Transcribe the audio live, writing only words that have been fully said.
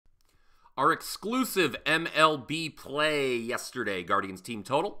Our exclusive MLB play yesterday, Guardians team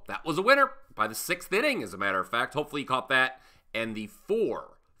total, that was a winner by the 6th inning, as a matter of fact. Hopefully you caught that. And the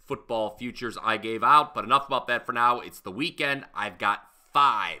 4 football futures I gave out. But enough about that for now. It's the weekend. I've got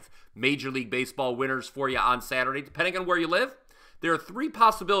 5 Major League Baseball winners for you on Saturday, depending on where you live. There are 3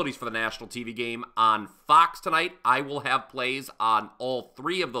 possibilities for the national TV game on Fox tonight. I will have plays on all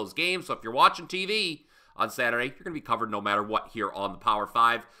 3 of those games. So if you're watching TV on Saturday, you're going to be covered no matter what here on the Power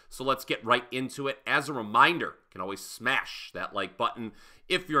 5. So let's get right into it. As a reminder, you can always smash that like button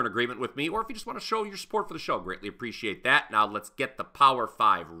if you're in agreement with me, or if you just want to show your support for the show. Greatly appreciate that. Now let's get the Power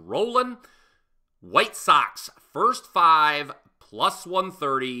 5 rolling. White Sox, first 5, plus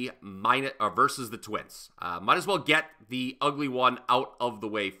 130 versus the Twins. Might as well get the ugly one out of the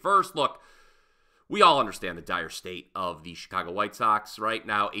way first. Look, we all understand the dire state of the Chicago White Sox right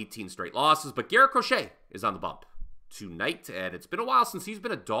now, 18 straight losses, but Garrett Crochet is on the bump tonight, and it's been a while since he's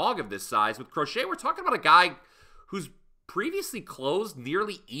been a dog of this size. With Crochet, we're talking about a guy who's previously closed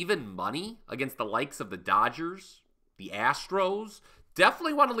nearly even money against the likes of the Dodgers, the Astros.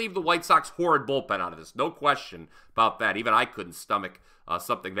 Definitely want to leave the White Sox horrid bullpen out of this. No question about that. Even I couldn't stomach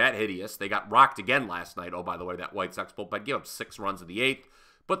something that hideous. They got rocked again last night. Oh, by the way, that White Sox bullpen gave up 6 runs in the 8th.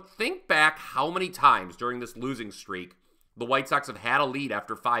 But think back how many times during this losing streak the White Sox have had a lead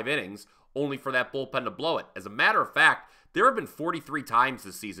after 5 innings, only for that bullpen to blow it. As a matter of fact, there have been 43 times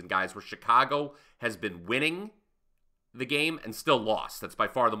this season, guys, where Chicago has been winning the game and still lost. That's by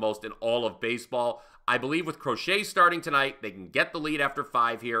far the most in all of baseball. I believe with Crochet starting tonight, they can get the lead after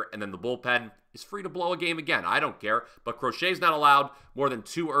 5 here, and then the bullpen is free to blow a game again. I don't care. But Crochet's not allowed more than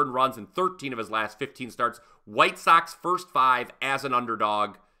 2 earned runs in 13 of his last 15 starts. White Sox first 5 as an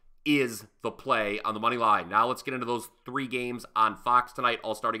underdog is the play on the money line. Now let's get into those 3 games on Fox tonight,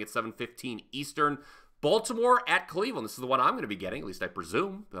 all starting at 7:15 Eastern. Baltimore at Cleveland. This is the one I'm going to be getting, at least I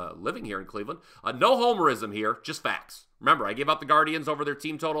presume, living here in Cleveland. No homerism here, just facts. Remember, I gave out the Guardians over their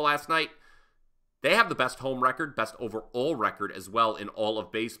team total last night. They have the best home record, best overall record as well in all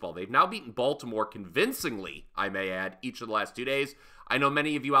of baseball. They've now beaten Baltimore convincingly, I may add, each of the last 2 days. I know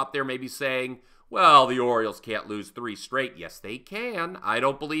many of you out there may be saying, well, the Orioles can't lose 3 straight. Yes, they can. I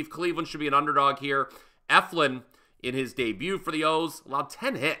don't believe Cleveland should be an underdog here. Eflin, in his debut for the O's, allowed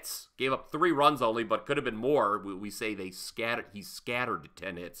 10 hits. Gave up 3 runs only, but could have been more. We say he scattered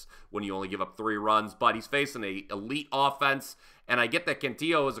 10 hits when you only give up 3 runs. But he's facing an elite offense. And I get that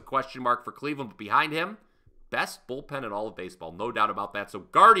Cantillo is a question mark for Cleveland, but behind him, best bullpen in all of baseball. No doubt about that. So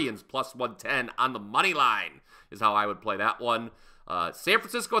Guardians plus 110 on the money line is how I would play that one. San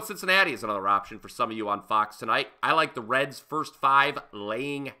Francisco at Cincinnati is another option for some of you on Fox tonight. I like the Reds first 5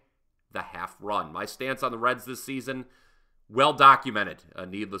 laying the half run. My stance on the Reds this season, well documented,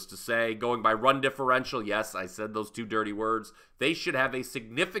 needless to say. Going by run differential, yes, I said those 2 dirty words. They should have a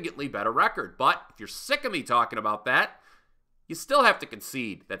significantly better record. But if you're sick of me talking about that, you still have to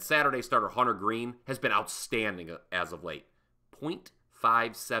concede that Saturday starter Hunter Green has been outstanding as of late.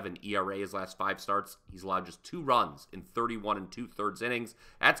 .57 ERA his last 5 starts. He's allowed just 2 runs in 31 2/3 innings.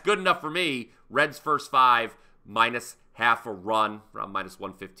 That's good enough for me. Reds first 5, minus half a run, around minus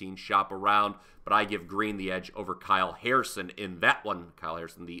 115, shop around. But I give Green the edge over Kyle Harrison in that one. Kyle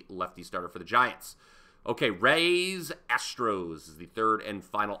Harrison, the lefty starter for the Giants. Okay, Rays, Astros is the 3rd and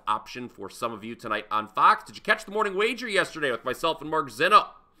final option for some of you tonight on Fox. Did you catch the morning wager yesterday with myself and Mark Zinno?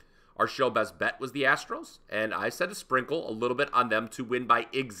 Our show best bet was the Astros, and I said to sprinkle a little bit on them to win by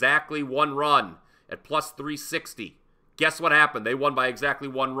exactly 1 run at plus 360. Guess what happened? They won by exactly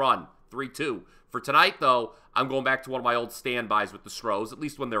 1 run, 3-2. For tonight, though, I'm going back to one of my old standbys with the Stros, at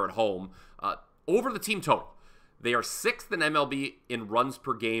least when they're at home. Over the team total. They are 6th in MLB in runs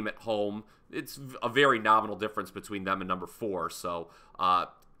per game at home. It's a very nominal difference between them and number 4, so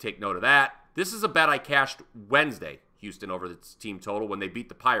take note of that. This is a bet I cashed Wednesday, Houston over the team total when they beat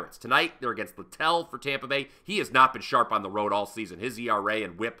the Pirates. Tonight, they're against Littell for Tampa Bay. He has not been sharp on the road all season. His ERA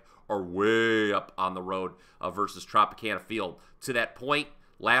and whip are way up on the road versus Tropicana Field. To that point,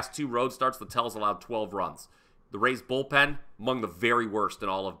 last 2 road starts, Littell's allowed 12 runs. The Rays bullpen, among the very worst in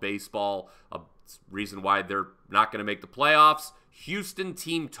all of baseball. Reason why they're not going to make the playoffs. Houston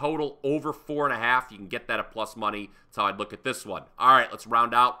team total over 4.5. You can get that at plus money. That's how I'd look at this one. All right, let's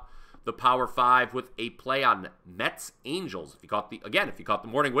round out the Power 5 with a play on Mets Angels. If you caught the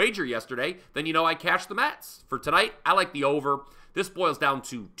morning wager yesterday, then you know I cashed the Mets. For tonight, I like the over. This boils down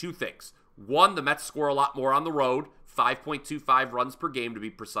to 2 things. 1, the Mets score a lot more on the road. 5.25 runs per game to be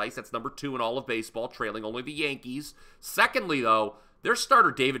precise. That's number 2 in all of baseball, trailing only the Yankees. Secondly, though, their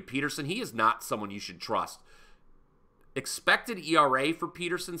starter, David Peterson, he is not someone you should trust. Expected ERA for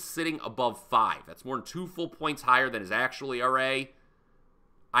Peterson sitting above 5. That's more than 2 full points higher than his actual ERA.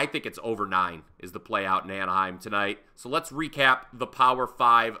 I think it's over 9 is the play out in Anaheim tonight. So let's recap the Power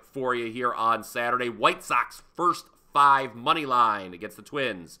 5 for you here on Saturday. White Sox first 5 money line against the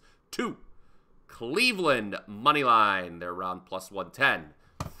Twins. 2. Cleveland money line. They're around plus 110.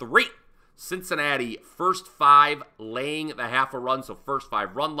 3. Cincinnati first 5 laying the half a run. So first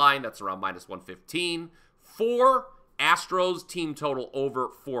 5 run line. That's around minus 115. 4. Astros team total over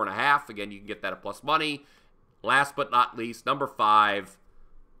 4.5. Again, you can get that at plus money. Last but not least, number 5.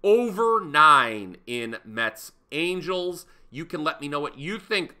 Over 9 in Mets Angels. You can let me know what you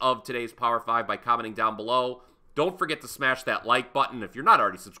think of today's Power 5 by commenting down below. Don't forget to smash that like button. If you're not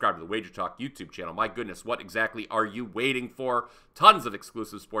already subscribed to the WagerTalk YouTube channel, my goodness, what exactly are you waiting for? Tons of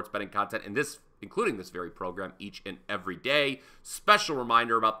exclusive sports betting content, and including this very program, each and every day. Special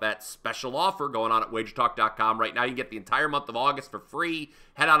reminder about that special offer going on at WagerTalk.com right now. You can get the entire month of August for free.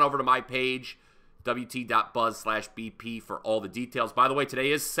 Head on over to my page, wt.buzz/BP, for all the details. By the way,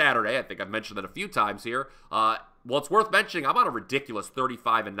 today is Saturday. I think I've mentioned that a few times here. Well, it's worth mentioning, I'm on a ridiculous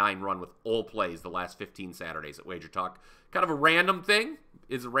 35-9 run with all plays the last 15 Saturdays at WagerTalk. Kind of a random thing.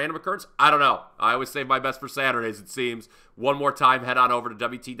 Is it a random occurrence? I don't know. I always save my best for Saturdays, it seems. One more time, head on over to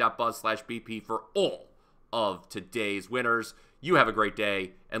wt.buzz/BP for all of today's winners. You have a great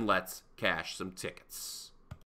day, and let's cash some tickets.